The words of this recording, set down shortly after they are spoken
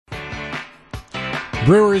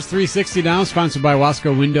Brewers 360 now, sponsored by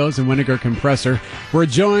Wasco Windows and Winnegar Compressor. We're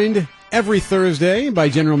joined every Thursday by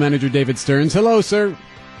General Manager David Stearns. Hello, sir.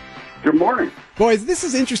 Good morning. Boys, this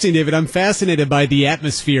is interesting, David. I'm fascinated by the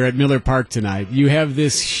atmosphere at Miller Park tonight. You have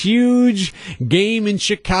this huge game in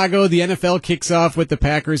Chicago. The NFL kicks off with the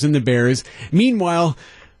Packers and the Bears. Meanwhile,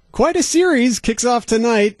 quite a series kicks off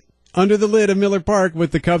tonight under the lid of Miller Park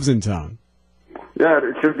with the Cubs in town. Yeah,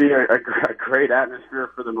 it should be a great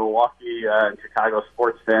atmosphere for the Milwaukee and Chicago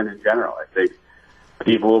sports fan in general. I think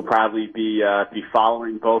people will probably be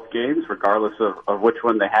following both games, regardless of which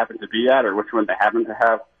one they happen to be at or which one they happen to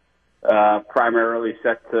have primarily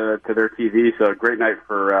set to their TV. So a great night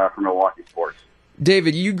for Milwaukee sports.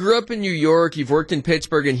 David, you grew up in New York. You've worked in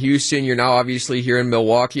Pittsburgh and Houston. You're now obviously here in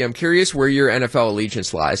Milwaukee. I'm curious where your NFL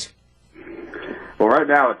allegiance lies. Well, right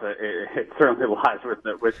now it certainly lies with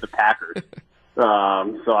the Packers. So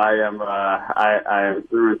I am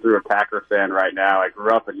through and through a Packer fan right now. I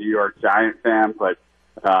grew up a New York Giant fan, but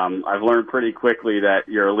I've learned pretty quickly that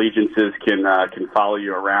your allegiances can follow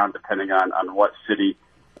you around depending on what city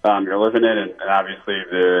you're living in, and obviously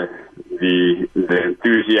the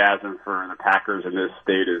enthusiasm for the Packers in this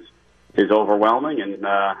state is overwhelming, and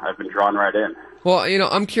I've been drawn right in. Well,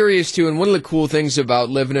 I'm curious, too, and one of the cool things about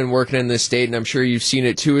living and working in this state, and I'm sure you've seen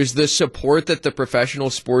it, too, is the support that the professional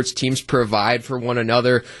sports teams provide for one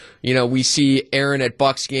another. We see Aaron at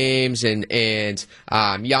Bucks games and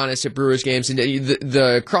Giannis at Brewers games, and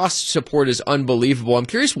the cross-support is unbelievable. I'm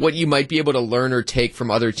curious what you might be able to learn or take from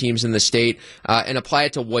other teams in the state and apply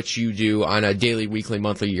it to what you do on a daily, weekly,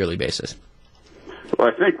 monthly, yearly basis. Well,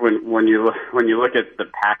 I think when you look at the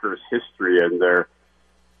Packers' history and their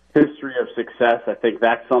history of success, I think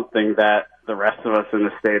that's something that the rest of us in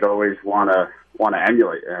the state always want to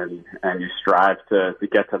emulate, and you strive to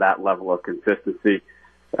get to that level of consistency,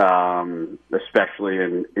 especially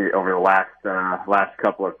over the last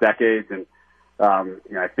couple of decades. And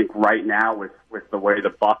I think right now with the way the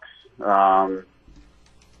Bucks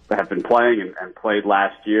have been playing and played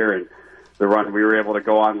last year, and the run we were able to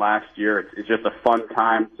go on last year, it's just a fun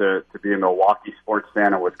time to be a Milwaukee sports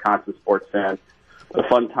fan, a Wisconsin sports fan. A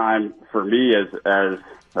fun time for me as a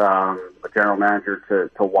general manager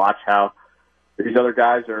to watch how these other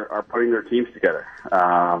guys are putting their teams together,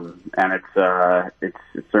 and it's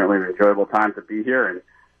certainly an enjoyable time to be here, and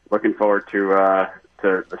looking forward to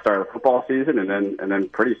the start of the football season, and then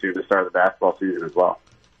pretty soon the start of the basketball season as well.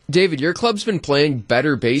 David, your club's been playing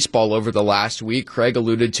better baseball over the last week. Craig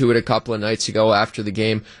alluded to it a couple of nights ago after the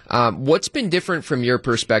game. What's been different from your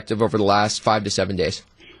perspective over the last 5 to 7 days?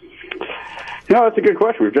 That's a good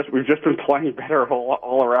question. We've just been playing better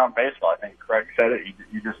all around baseball. I think Craig said it.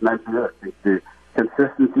 You just mentioned it. I think the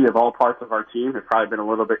consistency of all parts of our team has probably been a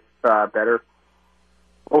little bit better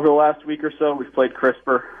over the last week or so. We've played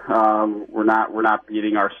crisper. We're not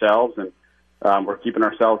beating ourselves, and we're keeping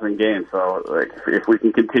ourselves in game. So if we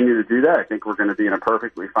can continue to do that, I think we're going to be in a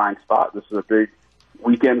perfectly fine spot. This is a big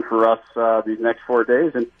weekend for us these next 4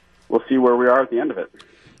 days, and we'll see where we are at the end of it.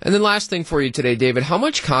 And then last thing for you today, David, how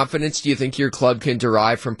much confidence do you think your club can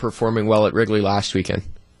derive from performing well at Wrigley last weekend?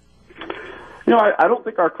 I don't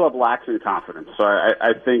think our club lacks in confidence. So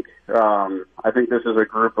I think this is a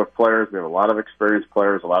group of players. We have a lot of experienced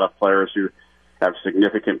players, a lot of players who have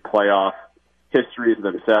significant playoff histories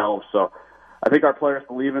themselves. So I think our players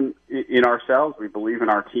believe in ourselves. We believe in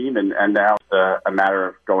our team, and now it's a matter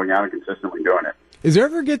of going out and consistently doing it. Is there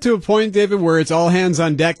ever get to a point, David, where it's all hands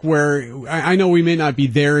on deck, where I know we may not be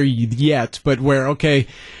there yet, but where, okay,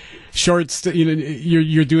 shorts,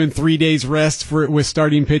 you're doing 3 days rest with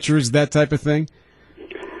starting pitchers, that type of thing?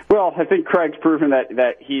 Well, I think Craig's proven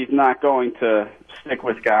that he's not going to stick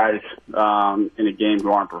with guys in a game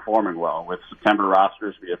who aren't performing well. With September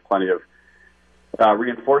rosters, we have plenty of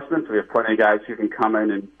reinforcements. We have plenty of guys who can come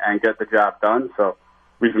in and get the job done. So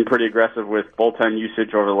we've been pretty aggressive with bullpen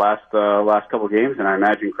usage over the last couple of games, and I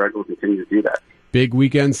imagine Craig will continue to do that. Big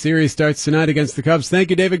weekend series starts tonight against the Cubs.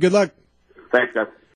 Thank you, David. Good luck. Thanks, guys.